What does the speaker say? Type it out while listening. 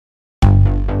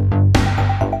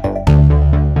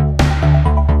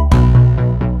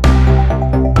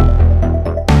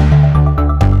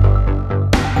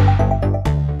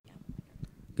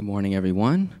morning,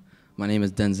 everyone. My name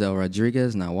is Denzel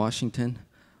Rodriguez, not Washington.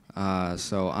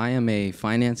 So I am a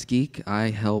finance geek. I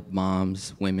help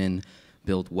moms, women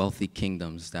build wealthy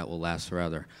kingdoms that will last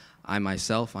forever. I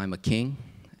myself, I'm a king,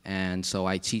 and so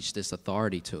I teach this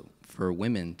authority for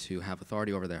women to have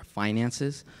authority over their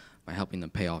finances by helping them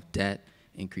pay off debt,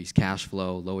 increase cash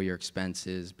flow, lower your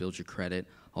expenses, build your credit,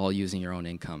 all using your own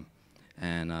income.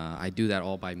 And I do that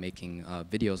all by making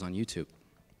videos on YouTube.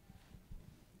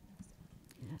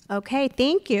 Okay,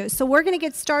 thank you. So we're going to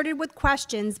get started with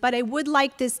questions, but I would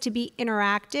like this to be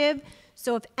interactive.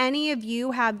 So if any of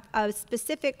you have a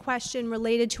specific question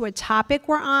related to a topic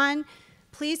we're on,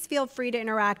 please feel free to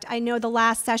interact. I know the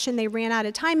last session they ran out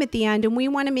of time at the end, and we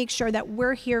want to make sure that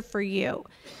we're here for you.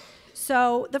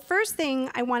 So the first thing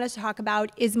I want us to talk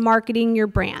about is marketing your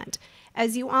brand.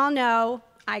 As you all know,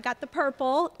 I got the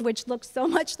purple, which looks so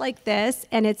much like this,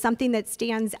 and it's something that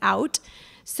stands out.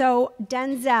 So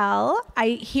Denzel, I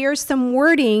hear some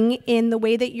wording in the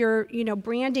way that you're,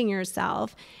 branding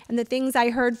yourself. And the things I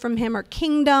heard from him are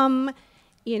kingdom,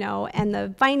 and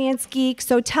the finance geek.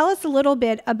 So tell us a little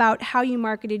bit about how you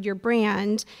marketed your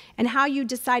brand and how you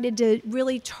decided to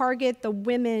really target the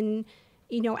women,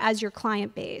 as your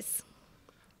client base.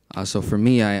 So for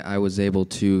me, I was able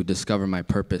to discover my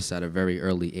purpose at a very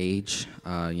early age.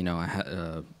 I had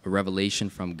a revelation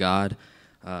from God.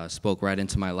 Spoke right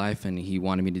into my life, and he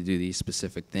wanted me to do these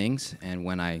specific things. And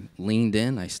when I leaned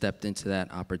in, I stepped into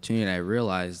that opportunity, I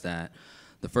realized that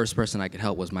the first person I could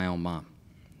help was my own mom,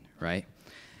 right?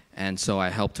 And so I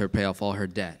helped her pay off all her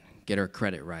debt, get her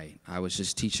credit right. I was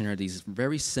just teaching her these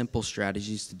very simple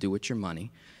strategies to do with your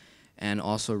money, and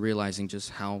also realizing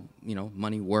just how,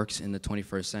 money works in the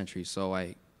 21st century. So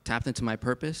I tapped into my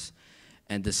purpose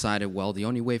and decided, well, the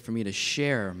only way for me to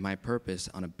share my purpose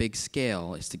on a big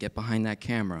scale is to get behind that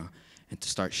camera and to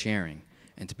start sharing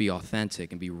and to be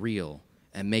authentic and be real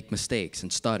and make mistakes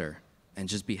and stutter and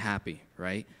just be happy,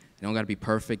 right? You don't got to be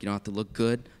perfect. You don't have to look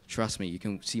good. Trust me, you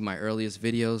can see my earliest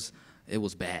videos. It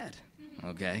was bad,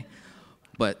 okay?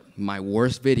 But my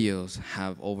worst videos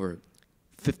have over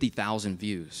 50,000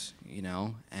 views,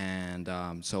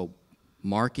 And so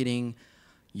marketing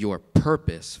your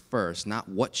purpose first, not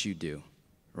what you do,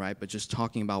 right? But just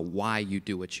talking about why you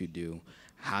do what you do,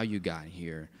 how you got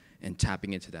here, and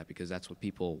tapping into that, because that's what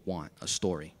people want, a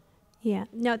story. Yeah,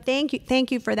 no, thank you.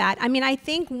 Thank you for that. I mean, I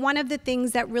think one of the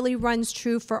things that really runs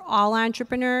true for all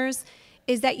entrepreneurs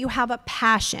is that you have a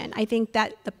passion. I think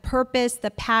that the purpose,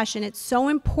 the passion, it's so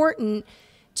important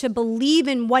to believe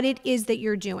in what it is that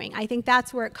you're doing. I think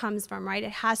that's where it comes from, right?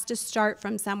 It has to start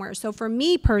from somewhere. So for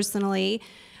me personally,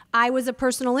 I was a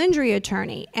personal injury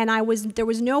attorney, and there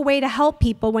was no way to help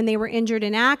people when they were injured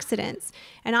in accidents.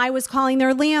 And I was calling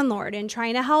their landlord and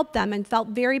trying to help them and felt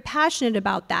very passionate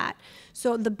about that.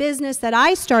 So the business that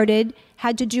I started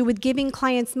had to do with giving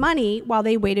clients money while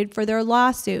they waited for their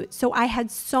lawsuit. So I had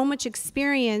so much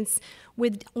experience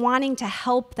with wanting to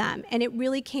help them, and it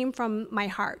really came from my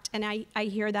heart. And I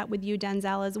hear that with you,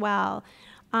 Denzel, as well.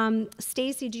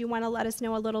 Stacy, do you want to let us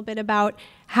know a little bit about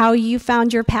how you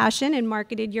found your passion and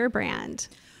marketed your brand?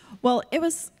 Well, it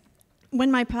was when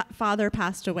my father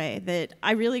passed away that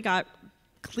I really got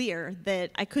clear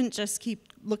that I couldn't just keep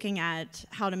looking at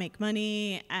how to make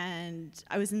money, and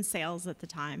I was in sales at the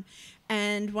time.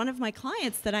 And one of my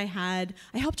clients that I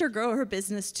helped her grow her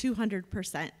business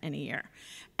 200% in a year.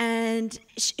 And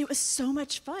it was so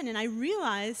much fun. And I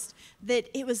realized that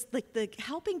it was like the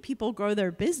helping people grow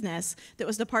their business that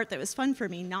was the part that was fun for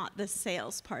me, not the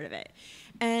sales part of it.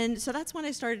 And so that's when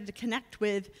I started to connect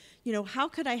with, how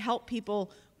could I help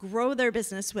people grow their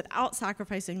business without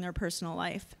sacrificing their personal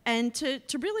life, and to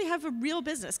really have a real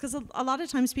business. Because a lot of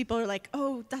times people are like,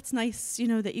 oh, that's nice,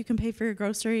 that you can pay for your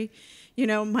grocery,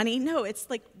 money. No, it's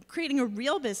like creating a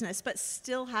real business, but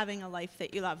still having a life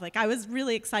that you love. Like, I was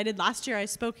really excited. Last year I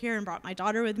spoke here and brought my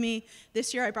daughter with me.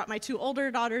 This year I brought my 2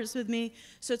 older daughters with me.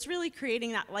 So it's really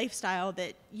creating that lifestyle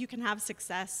that you can have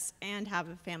success and have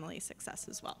a family success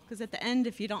as well. Because at the end,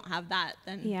 if you don't have that,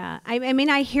 then... Yeah, I mean,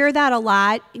 I hear that a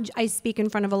lot. I speak in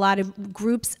front of a lot of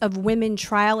groups of women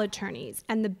trial attorneys,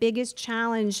 and the biggest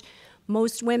challenge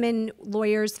most women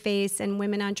lawyers face and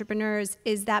women entrepreneurs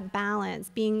is that balance,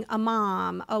 being a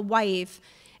mom, a wife,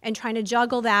 and trying to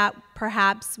juggle that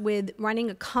perhaps with running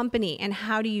a company, and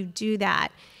how do you do that?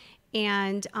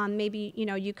 And maybe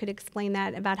you could explain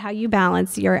that about how you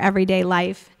balance your everyday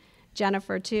life,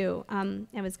 Jennifer, too.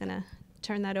 I was going to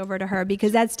turn that over to her,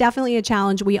 because that's definitely a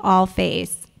challenge we all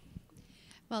face.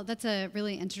 Well, that's a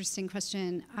really interesting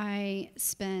question. I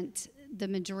spent the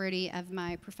majority of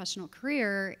my professional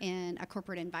career in a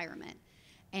corporate environment.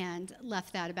 and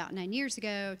left that about 9 years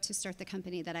ago to start the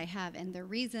company that I have. And the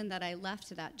reason that I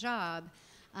left that job,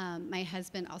 my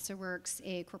husband also works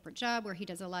a corporate job where he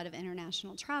does a lot of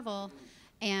international travel,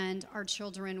 and our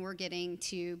children were getting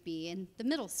to be in the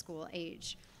middle school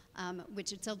age,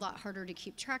 which it's a lot harder to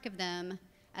keep track of them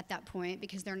at that point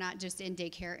because they're not just in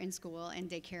daycare and school and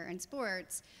daycare and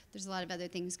sports. There's a lot of other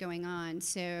things going on.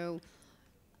 So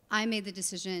I made the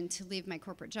decision to leave my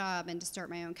corporate job and to start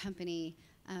my own company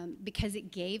because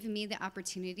it gave me the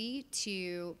opportunity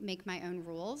to make my own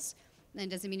rules. That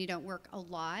doesn't mean you don't work a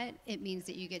lot. It means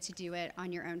that you get to do it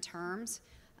on your own terms.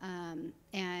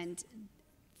 And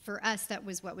for us, that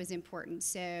was what was important.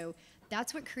 So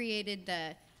that's what created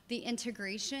the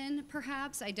integration,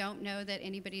 perhaps. I don't know that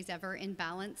anybody's ever in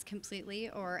balance completely,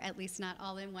 or at least not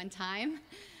all in one time.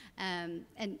 And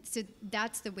so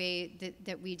that's the way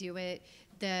that we do it.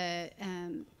 The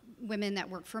women that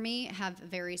work for me have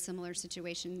very similar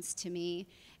situations to me,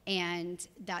 and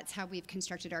that's how we've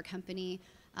constructed our company.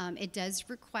 It does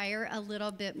require a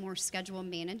little bit more schedule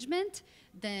management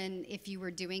than if you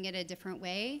were doing it a different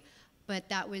way, but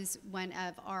that was one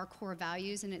of our core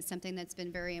values, and it's something that's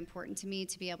been very important to me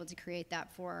to be able to create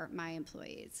that for my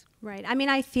employees. Right. I mean,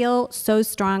 I feel so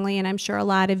strongly, and I'm sure a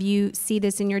lot of you see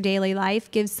this in your daily life,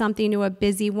 give something to a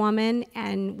busy woman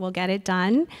and we'll get it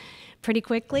done pretty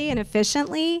quickly and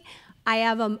efficiently. I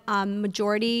have a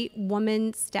majority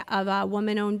of a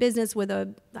woman-owned business with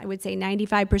I would say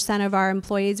 95% of our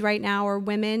employees right now are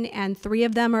women, and 3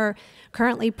 of them are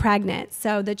currently pregnant.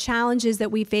 So the challenges that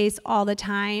we face all the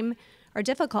time are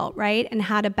difficult, right? And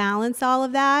how to balance all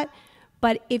of that.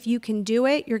 But if you can do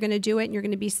it, you're going to do it, and you're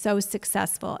going to be so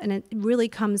successful. And it really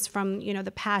comes from, you know,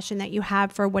 the passion that you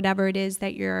have for whatever it is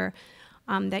that you're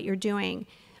doing.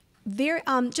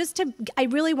 I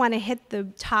really want to hit the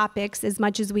topics as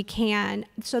much as we can.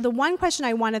 So the one question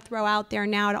I want to throw out there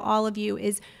now to all of you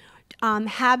is,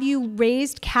 have you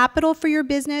raised capital for your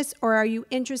business, or are you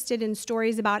interested in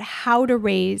stories about how to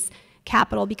raise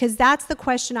capital? Because that's the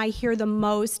question I hear the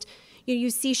most.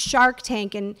 You see Shark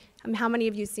Tank, and how many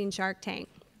of you seen Shark Tank?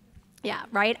 Yeah,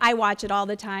 right? I watch it all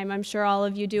the time. I'm sure all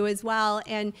of you do as well.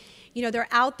 And you know, they're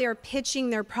out there pitching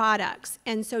their products.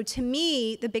 And so to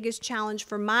me, the biggest challenge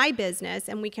for my business,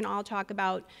 and we can all talk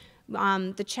about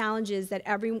the challenges that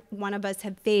every one of us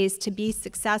have faced to be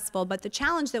successful, but the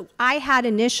challenge that I had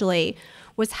initially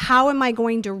was, how am I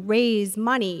going to raise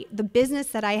money? The business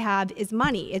that I have is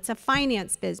money. It's a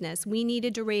finance business. We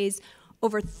needed to raise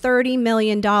over $30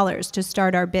 million to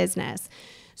start our business.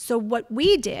 So what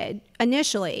we did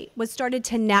initially was started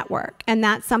to network, and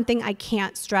that's something I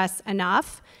can't stress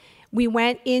enough. We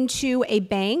went into a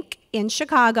bank in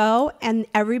Chicago, and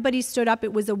everybody stood up.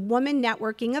 It was a woman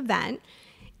networking event,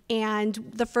 and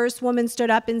the first woman stood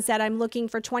up and said, I'm looking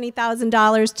for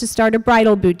 $20,000 to start a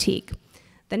bridal boutique.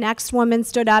 The next woman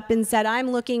stood up and said,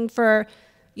 I'm looking for,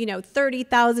 you know,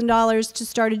 $30,000 to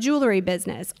start a jewelry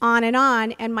business, on.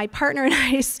 And my partner and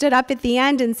I stood up at the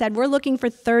end and said, we're looking for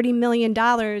 $30 million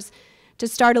to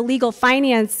start a legal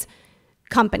finance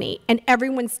company. And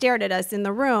everyone stared at us in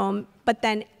the room. But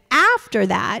then after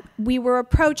that, we were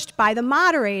approached by the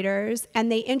moderators, and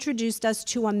they introduced us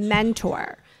to a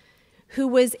mentor who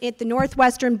was at the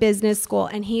Northwestern Business School.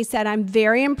 And he said, I'm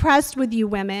very impressed with you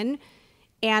women,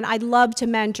 and I'd love to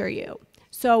mentor you.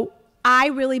 So I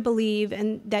really believe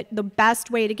in that the best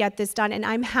way to get this done, and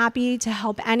I'm happy to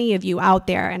help any of you out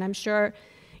there, and I'm sure,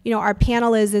 you know, our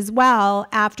panel is as well.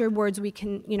 Afterwards, we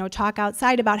can, you know, talk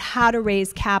outside about how to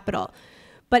raise capital.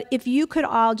 But if you could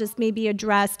all just maybe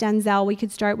address, Denzel, we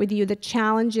could start with you, the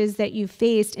challenges that you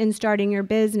faced in starting your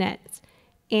business,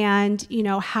 and, you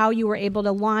know, how you were able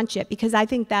to launch it, because I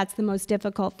think that's the most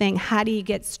difficult thing. How do you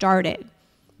get started?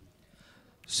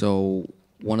 So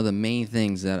one of the main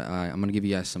things that I'm going to give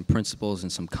you guys some principles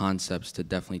and some concepts to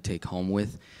definitely take home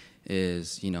with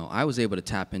is, you know, I was able to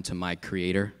tap into my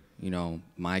creator, you know,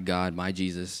 my God, my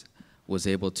Jesus, was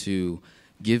able to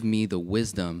give me the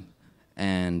wisdom.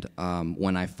 And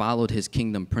when I followed his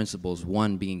kingdom principles,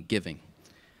 one being giving.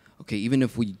 Okay, even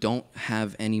if we don't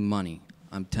have any money,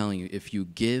 I'm telling you, if you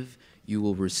give, you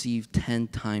will receive 10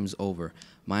 times over.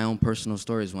 My own personal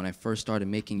story is when I first started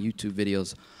making YouTube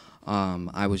videos,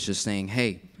 I was just saying,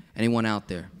 hey, anyone out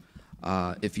there,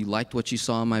 if you liked what you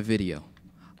saw in my video,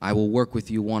 I will work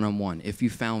with you one-on-one. If you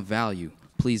found value,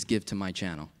 please give to my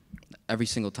channel. Every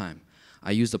single time.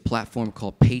 I used a platform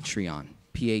called Patreon,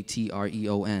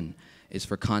 P-A-T-R-E-O-N. It's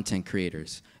for content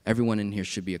creators. Everyone in here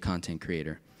should be a content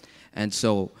creator. And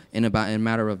so in a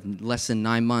matter of less than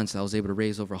 9 months, I was able to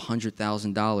raise over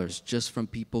 $100,000 just from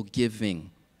people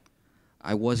giving.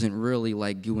 I wasn't really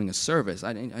like doing a service.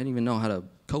 I didn't even know how to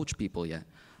coach people yet.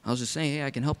 I was just saying, hey,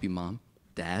 I can help you, Mom.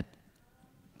 dad,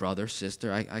 brother,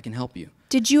 sister, I can help you.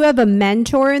 Did you have a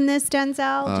mentor in this,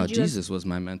 Denzel? Jesus was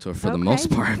my mentor for the Okay. most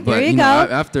part. There But you know,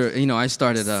 go. after I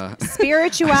started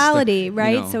Spirituality,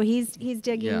 right? know. So he's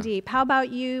digging Yeah. deep. How about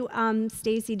you,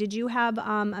 Stacy? Did you have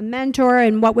a mentor,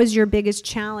 and what was your biggest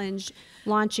challenge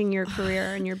launching your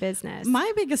career and your business?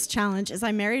 My biggest challenge is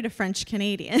I married a French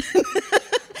Canadian.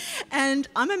 And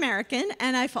I'm American,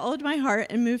 and I followed my heart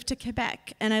and moved to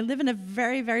Quebec. And I live in a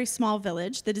very, very small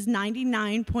village that is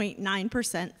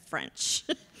 99.9% French.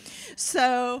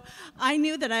 So I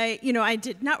knew that I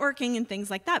did networking and things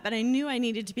like that, but I knew I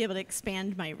needed to be able to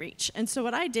expand my reach. And so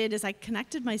what I did is I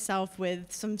connected myself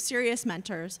with some serious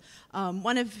mentors,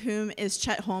 one of whom is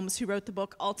Chet Holmes, who wrote the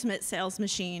book Ultimate Sales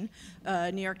Machine,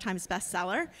 New York Times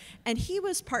bestseller. And he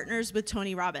was partners with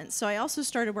Tony Robbins. So I also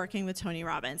started working with Tony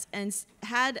Robbins and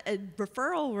had a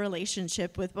referral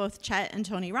relationship with both Chet and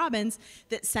Tony Robbins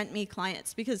that sent me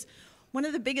clients. Because one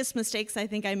of the biggest mistakes I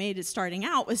think I made at starting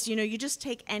out was, you just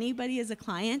take anybody as a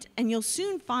client, and you'll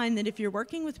soon find that if you're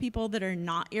working with people that are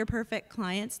not your perfect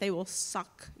clients, they will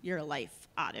suck your life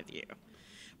out of you,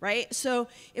 right? So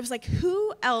it was like,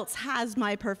 who else has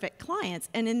my perfect clients?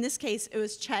 And in this case, it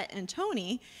was Chet and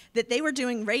Tony, that they were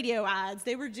doing radio ads,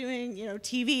 they were doing,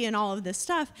 TV and all of this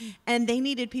stuff, and they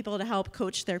needed people to help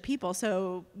coach their people.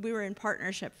 So we were in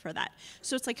partnership for that.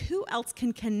 So it's like, who else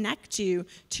can connect you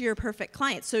to your perfect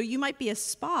client? So you might be a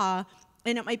spa,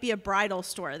 and it might be a bridal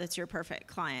store that's your perfect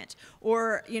client.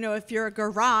 Or, if you're a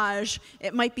garage,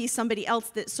 it might be somebody else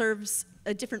that serves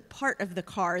a different part of the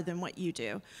car than what you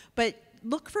do. But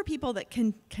look for people that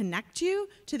can connect you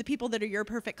to the people that are your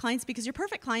perfect clients, because your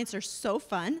perfect clients are so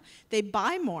fun. They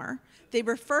buy more, they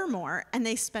refer more, and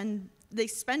they spend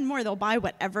more. They'll buy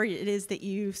whatever it is that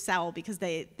you sell because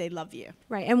they love you.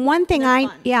 Right. And one thing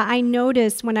I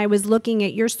noticed when I was looking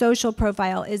at your social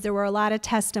profile is there were a lot of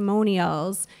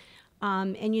testimonials.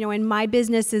 And, in my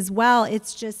business as well,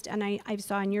 it's just, and I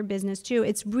saw in your business too,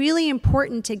 it's really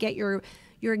important to get your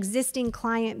existing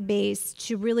client base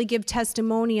to really give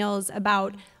testimonials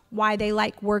about why they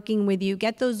like working with you.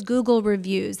 Get those Google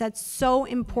reviews. That's so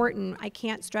important. I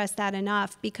can't stress that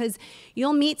enough, because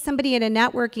you'll meet somebody at a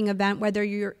networking event, whether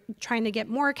you're trying to get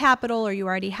more capital or you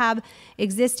already have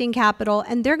existing capital,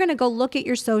 and they're going to go look at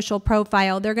your social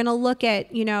profile. They're going to look at,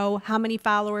 how many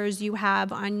followers you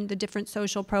have on the different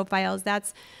social profiles.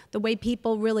 That's the way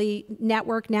people really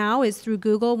network now, is through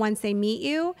Google once they meet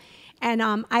you. And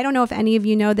I don't know if any of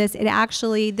you know this.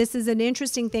 This is an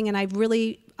interesting thing, and I've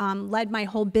really led my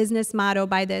whole business motto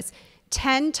by this: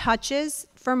 10 touches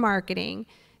for marketing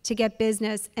to get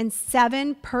business, and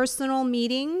 7 personal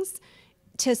meetings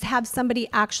to have somebody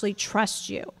actually trust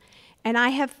you. And I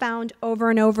have found over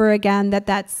and over again that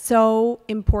that's so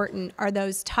important, are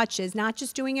those touches, not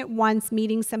just doing it once,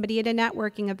 meeting somebody at a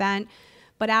networking event,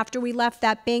 but after we left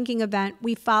that banking event,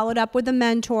 we followed up with a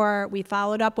mentor, we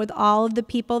followed up with all of the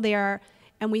people there,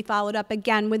 and we followed up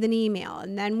again with an email,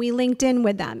 and then we linked in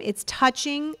with them. It's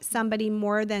touching somebody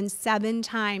more than 7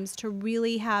 times to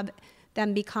really have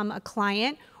them become a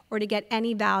client or to get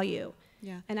any value.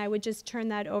 Yeah. And I would just turn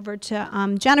that over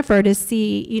to Jennifer to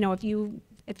see,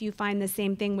 if you find the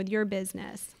same thing with your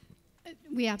business.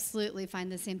 We absolutely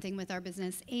find the same thing with our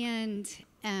business, and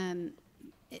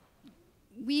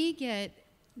we get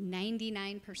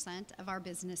 99% of our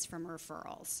business from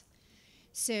referrals.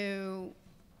 So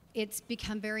it's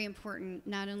become very important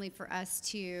not only for us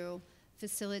to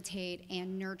facilitate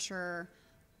and nurture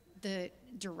the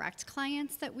direct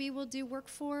clients that we will do work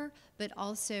for, but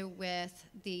also with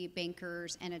the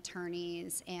bankers and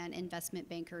attorneys and investment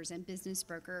bankers and business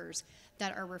brokers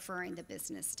that are referring the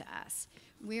business to us.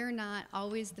 We're not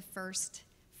always the first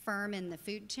firm in the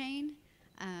food chain.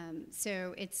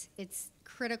 So it's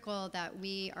critical that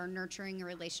we are nurturing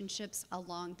relationships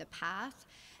along the path,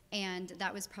 and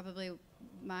that was probably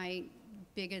my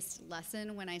biggest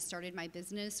lesson when I started my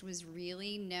business, was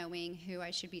really knowing who I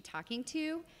should be talking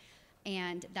to,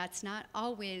 and that's not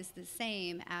always the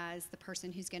same as the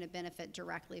person who's going to benefit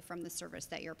directly from the service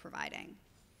that you're providing.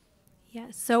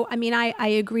 Yes. So, I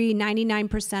agree,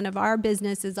 99% of our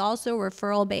business is also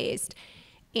referral based.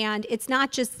 And it's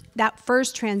not just that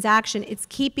first transaction, it's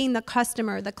keeping the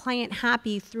customer, the client,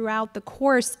 happy throughout the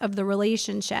course of the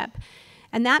relationship.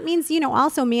 And that means,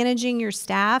 also managing your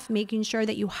staff, making sure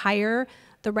that you hire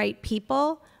the right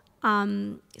people.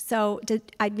 On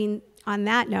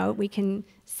that note, we can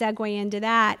segue into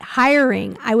that.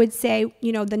 Hiring, I would say,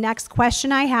 the next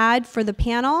question I had for the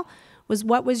panel was,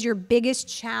 what was your biggest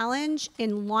challenge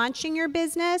in launching your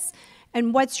business?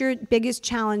 And what's your biggest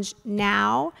challenge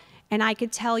now? And I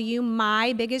could tell you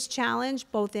my biggest challenge,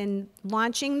 both in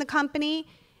launching the company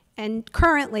and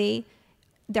currently,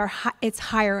 it's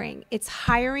hiring. It's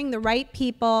hiring the right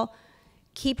people,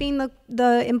 keeping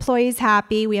the employees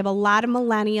happy. We have a lot of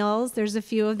millennials. There's a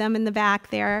few of them in the back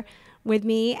there with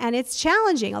me, and it's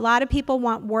challenging. A lot of people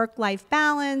want work-life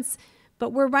balance,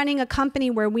 but we're running a company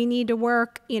where we need to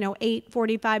work,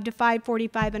 8:45 to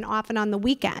 5:45 and often on the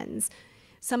weekends.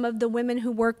 Some of the women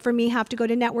who work for me have to go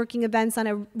to networking events on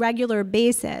a regular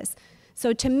basis.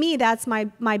 So to me, that's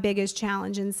my biggest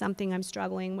challenge and something I'm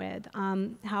struggling with.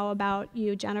 How about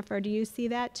you, Jennifer? Do you see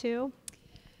that too?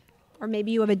 Or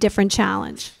maybe you have a different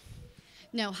challenge?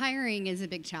 No, hiring is a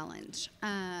big challenge.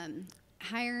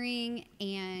 Hiring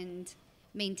and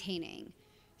maintaining.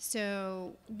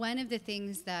 So one of the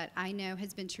things that I know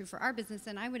has been true for our business,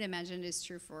 and I would imagine is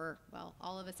true for, well,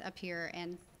 all of us up here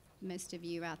and most of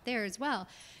you out there as well,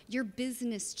 your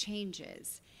business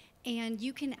changes. And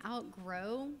you can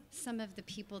outgrow some of the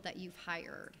people that you've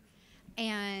hired.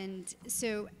 And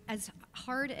so as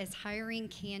hard as hiring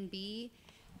can be,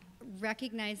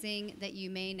 recognizing that you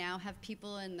may now have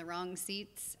people in the wrong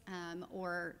seats,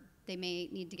 or they may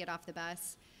need to get off the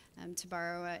bus, to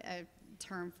borrow a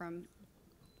term from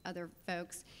other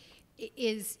folks,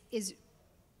 is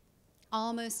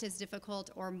almost as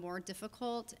difficult or more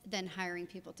difficult than hiring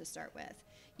people to start with.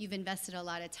 You've invested a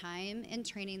lot of time in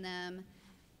training them.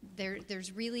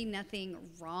 There's really nothing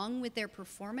wrong with their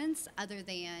performance other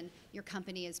than your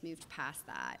company has moved past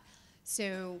that.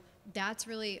 So that's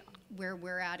really where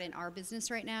we're at in our business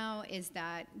right now, is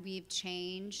that we've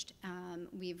changed.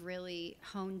 We've really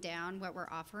honed down what we're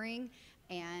offering,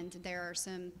 and there are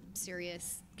some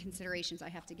serious considerations I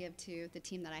have to give to the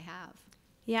team that I have.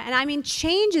 Yeah, and I mean,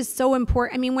 change is so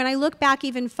important. I mean, when I look back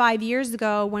even 5 years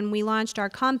ago when we launched our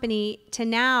company to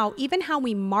now, even how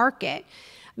we market,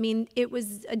 I mean, it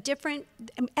was a different,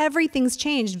 everything's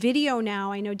changed. Video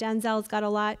now, I know Denzel's got a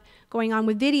lot going on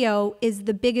with video, is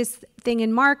the biggest thing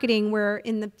in marketing, where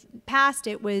in the past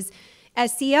it was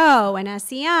SEO and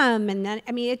SEM, and then,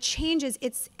 I mean, it changes.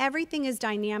 Everything is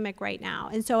dynamic right now.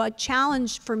 And so a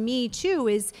challenge for me too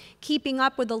is keeping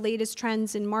up with the latest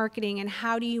trends in marketing, and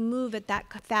how do you move at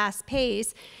that fast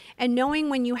pace, and knowing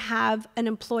when you have an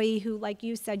employee who, like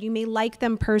you said, you may like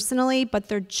them personally, but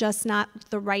they're just not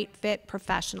the right fit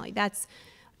professionally. That's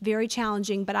very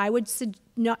challenging, but I would,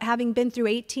 having been through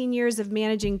 18 years of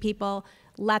managing people,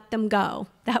 let them go.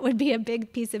 That would be a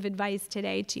big piece of advice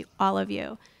today to all of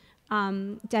you.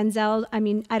 Denzel, I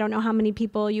mean, I don't know how many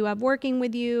people you have working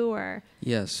with you, or?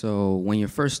 Yeah, so when you're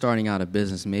first starting out a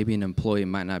business, maybe an employee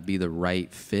might not be the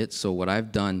right fit. So what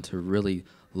I've done to really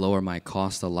lower my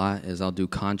cost a lot is I'll do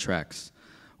contracts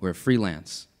where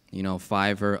freelance,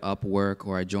 Fiverr, Upwork,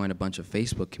 or I join a bunch of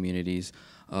Facebook communities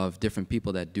of different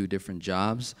people that do different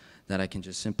jobs that I can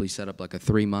just simply set up like a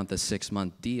 3-month, a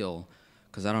 6-month deal,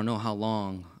 because I don't know how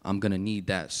long I'm going to need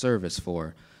that service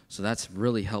for. So that's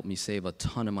really helped me save a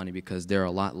ton of money, because they're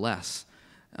a lot less,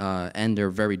 and they're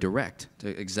very direct to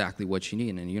exactly what you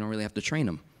need, and you don't really have to train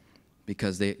them,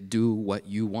 because they do what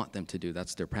you want them to do.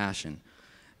 That's their passion.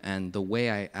 And the way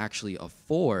I actually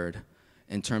afford,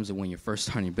 in terms of when you're first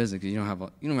starting your business, because you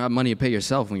don't have money to pay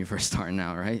yourself when you're first starting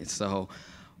out, right? So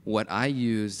what I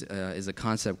use is a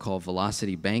concept called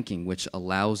velocity banking, which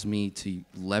allows me to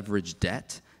leverage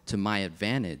debt to my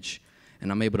advantage,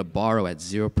 and I'm able to borrow at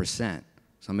 0%.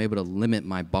 So I'm able to limit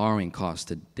my borrowing costs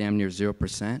to damn near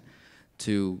 0%,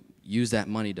 to use that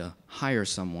money to hire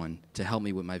someone to help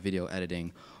me with my video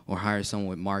editing, or hire someone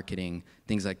with marketing,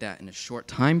 things like that, in a short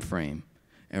time frame.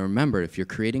 And remember, if you're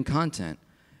creating content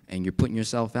and you're putting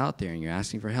yourself out there and you're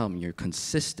asking for help and you're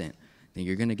consistent, then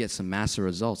you're going to get some massive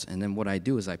results. And then what I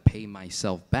do is I pay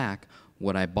myself back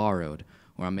what I borrowed,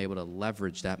 or I'm able to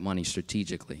leverage that money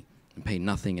strategically and pay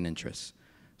nothing in interest.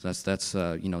 So that's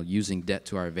using debt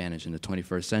to our advantage in the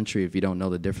 21st century. If you don't know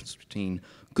the difference between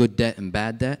good debt and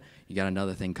bad debt, you got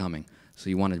another thing coming. So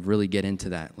you want to really get into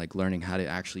that, like learning how to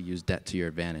actually use debt to your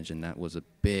advantage, and that was a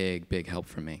big, big help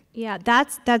for me. Yeah,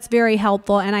 that's very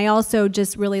helpful. And I also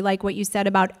just really like what you said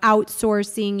about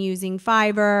outsourcing using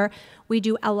Fiverr. We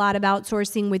do a lot of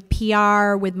outsourcing with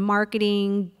PR, with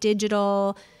marketing,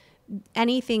 digital,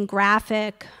 anything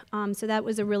graphic. So that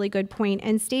was a really good point.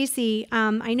 And Stacy,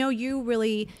 I know you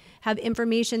really have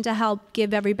information to help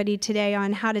give everybody today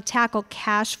on how to tackle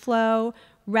cash flow,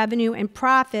 revenue, and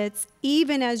profits,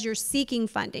 even as you're seeking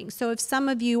funding. So if some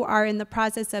of you are in the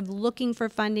process of looking for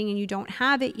funding and you don't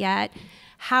have it yet,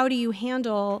 how do you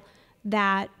handle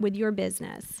that with your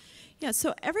business? Yeah,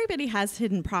 so everybody has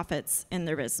hidden profits in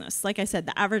their business. Like I said,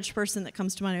 the average person that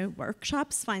comes to my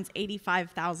workshops finds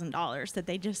 $85,000 that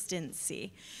they just didn't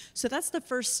see. So that's the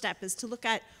first step, is to look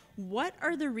at what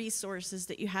are the resources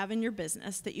that you have in your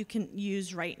business that you can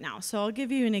use right now? So I'll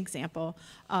give you an example.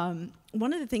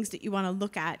 One of the things that you want to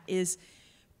look at is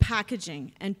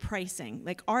packaging and pricing.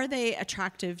 Like, are they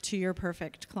attractive to your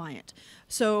perfect client?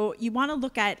 So you want to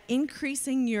look at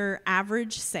increasing your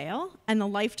average sale and the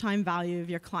lifetime value of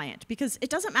your client, because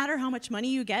it doesn't matter how much money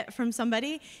you get from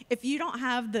somebody if you don't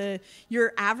have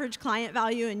your average client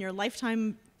value and your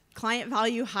lifetime client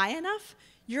value high enough.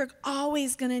 You're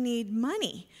always going to need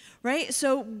money, right?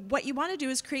 So what you want to do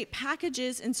is create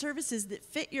packages and services that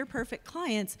fit your perfect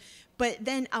clients, but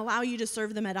then allow you to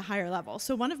serve them at a higher level.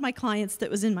 So one of my clients that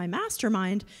was in my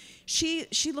mastermind,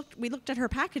 we looked at her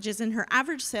packages, and her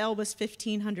average sale was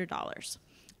 $1,500.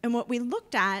 And what we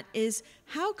looked at is,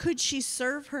 how could she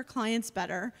serve her clients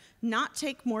better, not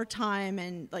take more time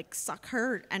and like suck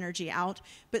her energy out,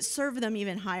 but serve them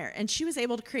even higher. And she was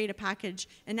able to create a package,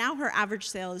 and now her average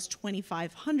sale is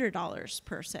 $2,500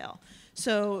 per sale.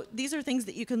 So these are things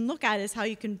that you can look at, is how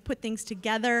you can put things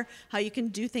together, how you can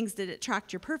do things that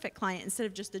attract your perfect client instead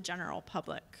of just the general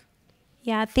public.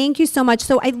 Yeah, thank you so much.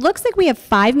 So it looks like we have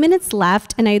 5 minutes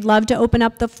left, and I'd love to open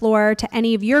up the floor to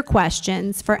any of your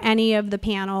questions for any of the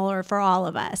panel or for all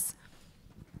of us.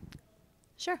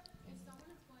 Sure. If someone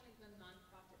is going like the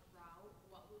nonprofit route,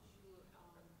 what would you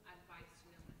advise to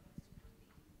them?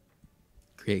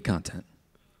 Create content.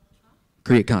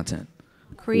 Create content.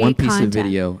 Create One piece content. of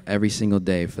video every single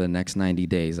day for the next 90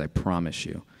 days, I promise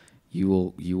you. You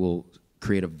will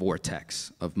create a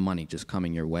vortex of money just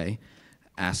coming your way.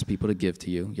 Ask people to give to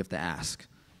you. You have to ask,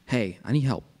 hey, I need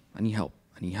help. I need help.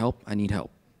 I need help. I need help.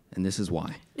 And this is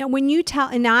why. Now, when you tell,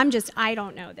 and now I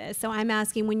don't know this, so I'm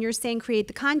asking, when you're saying create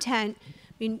the content, I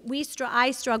mean,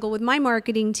 I struggle with my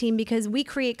marketing team because we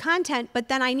create content, but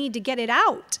then I need to get it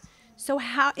out. So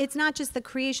it's not just the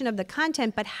creation of the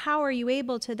content, but how are you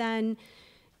able to then,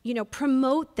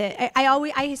 promote that?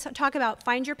 I talk about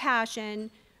find your passion,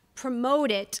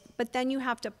 promote it, but then you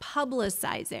have to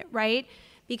publicize it, right?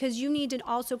 Because you need to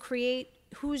also create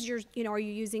who's your, are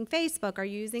you using Facebook? Are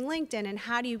you using LinkedIn? And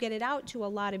how do you get it out to a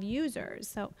lot of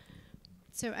users?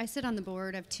 So I sit on the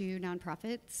board of 2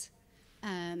 nonprofits,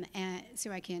 and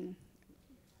so I can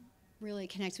really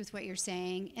connect with what you're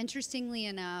saying. Interestingly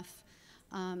enough,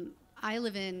 I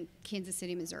live in Kansas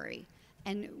City, Missouri,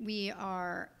 and we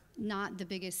are not the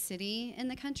biggest city in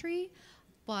the country,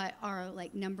 but are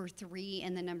like number 3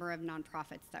 in the number of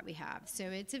nonprofits that we have. So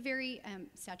it's a very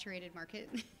saturated market,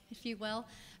 if you will,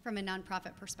 from a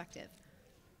nonprofit perspective.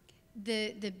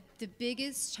 The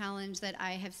biggest challenge that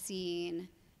I have seen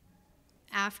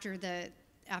after the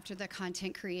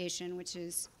content creation, which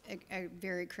is a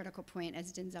very critical point,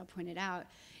 as Denzel pointed out,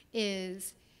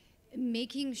 is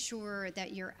making sure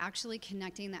that you're actually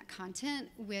connecting that content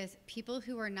with people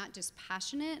who are not just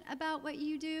passionate about what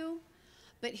you do,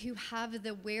 but who have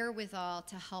the wherewithal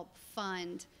to help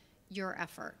fund your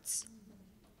efforts.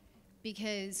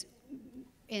 Because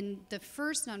in the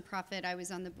first nonprofit I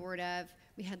was on the board of,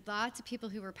 we had lots of people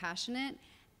who were passionate,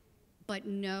 but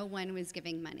no one was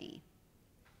giving money.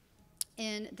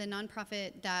 In the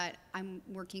nonprofit that I'm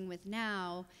working with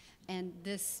now, and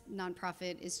this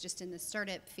nonprofit is just in the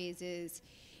startup phases,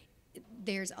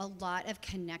 there's a lot of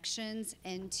connections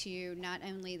into not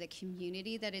only the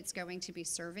community that it's going to be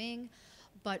serving,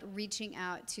 but reaching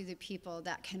out to the people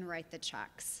that can write the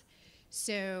checks.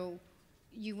 So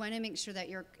you want to make sure that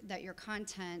your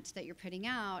content that you're putting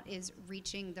out is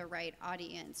reaching the right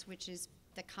audience, which is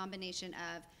the combination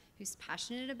of who's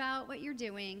passionate about what you're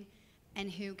doing and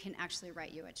who can actually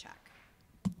write you a check.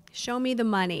 Show me the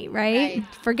money, right?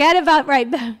 Forget about, right.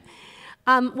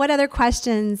 What other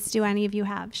questions do any of you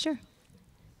have? Sure.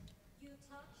 You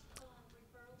touched on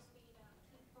referrals being a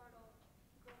key part of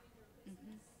growing your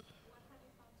business. What have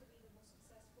you found to be the most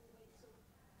successful way to,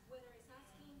 whether it's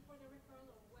asking for the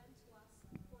referral or when to ask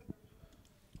for the referral?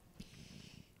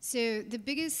 So the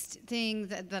biggest thing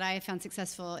that I have found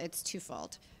successful, it's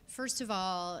twofold. First of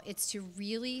all, it's to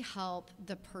really help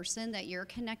the person that you're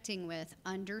connecting with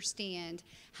understand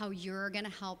how you're going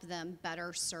to help them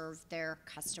better serve their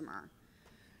customer.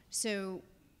 So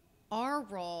our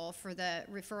role for the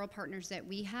referral partners that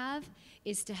we have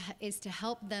is to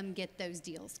help them get those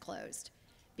deals closed,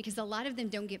 because a lot of them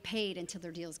don't get paid until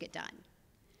their deals get done.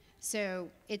 So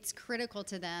it's critical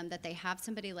to them that they have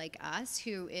somebody like us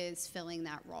who is filling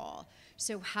that role.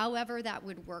 So however that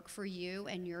would work for you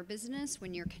and your business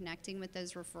when you're connecting with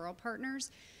those referral partners,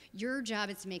 Your job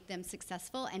is to make them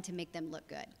successful and to make them look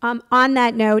good. On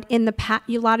that note, in the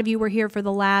a lot of you were here for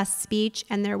the last speech,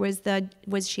 and there was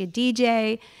was she a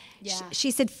DJ? Yeah. She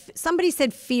said, somebody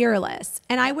said fearless.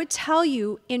 And I would tell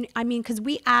you, because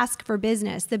we ask for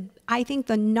business, I think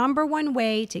the number one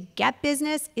way to get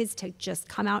business is to just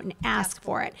come out and ask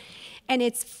for it. And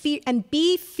and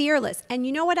be fearless. And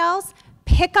you know what else?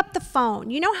 Pick up the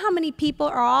phone. You know how many people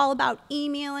are all about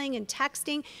emailing and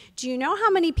texting? Do you know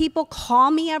how many people call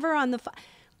me ever on the phone?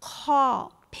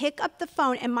 Call, pick up the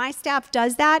phone, and my staff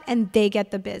does that, and they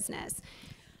get the business.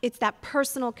 It's that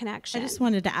personal connection. I just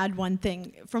wanted to add one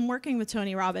thing. From working with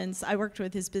Tony Robbins, I worked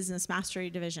with his business mastery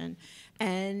division.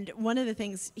 And one of the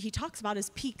things he talks about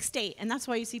is peak state. And that's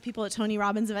why you see people at Tony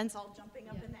Robbins events all jumping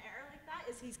up in the air like that,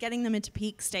 is he's getting them into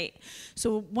peak state.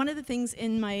 So one of the things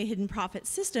in my hidden profit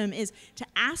system is to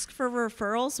ask for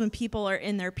referrals when people are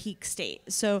in their peak state.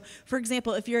 So for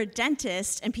example, if you're a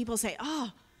dentist and people say, oh,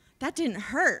 that didn't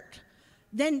hurt,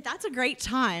 then that's a great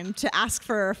time to ask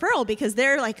for a referral, because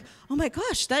they're like, oh my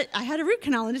gosh, I had a root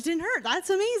canal and it didn't hurt. That's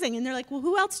amazing. And they're like, well,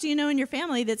 who else do you know in your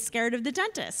family that's scared of the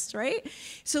dentist, right?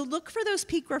 So look for those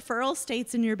peak referral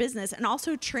states in your business, and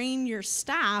also train your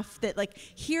staff that, like,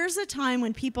 here's a time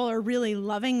when people are really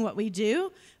loving what we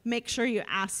do. Make sure you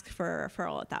ask for a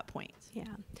referral at that point. Yeah.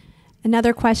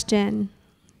 Another question.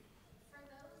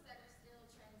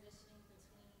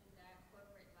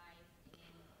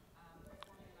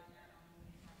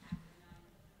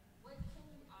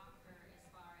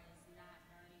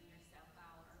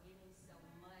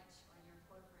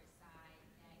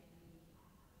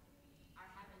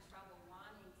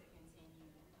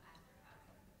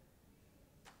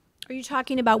 Are you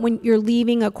talking about when you're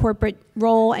leaving a corporate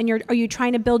role and are you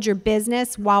trying to build your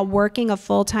business while working a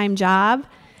full-time job?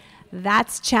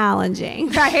 That's challenging,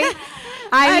 right?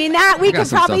 I mean, we could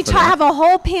probably have a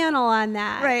whole panel on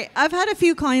that. Right. I've had a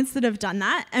few clients that have done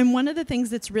that. And one of the things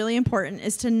that's really important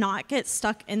is to not get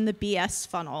stuck in the BS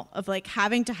funnel of like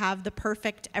having to have the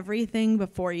perfect everything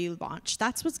before you launch.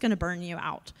 That's what's going to burn you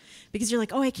out, because you're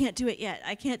like, oh, I can't do it yet.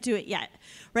 I can't do it yet.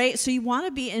 Right. So you want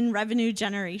to be in revenue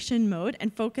generation mode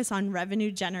and focus on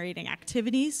revenue generating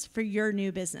activities for your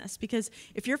new business. Because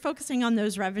if you're focusing on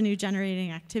those revenue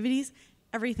generating activities,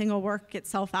 everything will work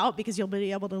itself out, because you'll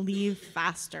be able to leave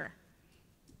faster.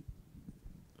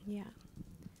 Yeah.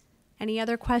 Any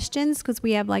other questions? Because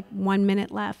we have like 1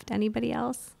 minute left. Anybody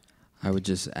else? I would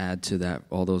just add to that,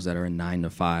 all those that are in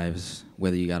 9-to-5s,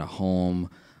 whether you got a home,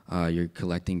 you're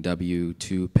collecting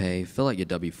W-2 pay, fill out your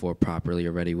W-4 properly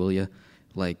already, will you?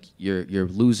 Like, you're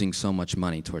losing so much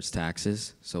money towards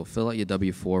taxes, so fill out your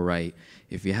W-4 right.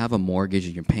 If you have a mortgage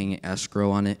and you're paying an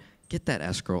escrow on it, get that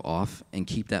escrow off and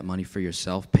keep that money for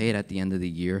yourself. Pay it at the end of the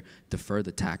year. Defer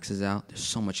the taxes out. There's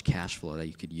so much cash flow that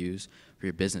you could use for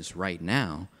your business right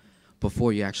now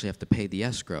before you actually have to pay the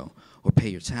escrow or pay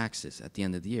your taxes at the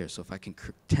end of the year. So if I can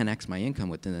 10x my income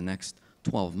within the next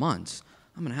 12 months,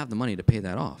 I'm going to have the money to pay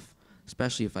that off,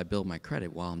 especially if I build my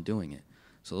credit while I'm doing it.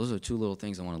 So those are 2 little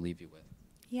things I want to leave you with.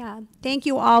 Yeah, thank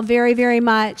you all very, very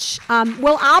much.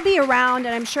 Well, I'll be around,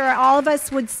 and I'm sure all of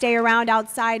us would stay around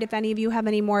outside if any of you have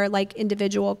any more like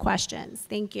individual questions.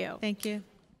 Thank you. Thank you.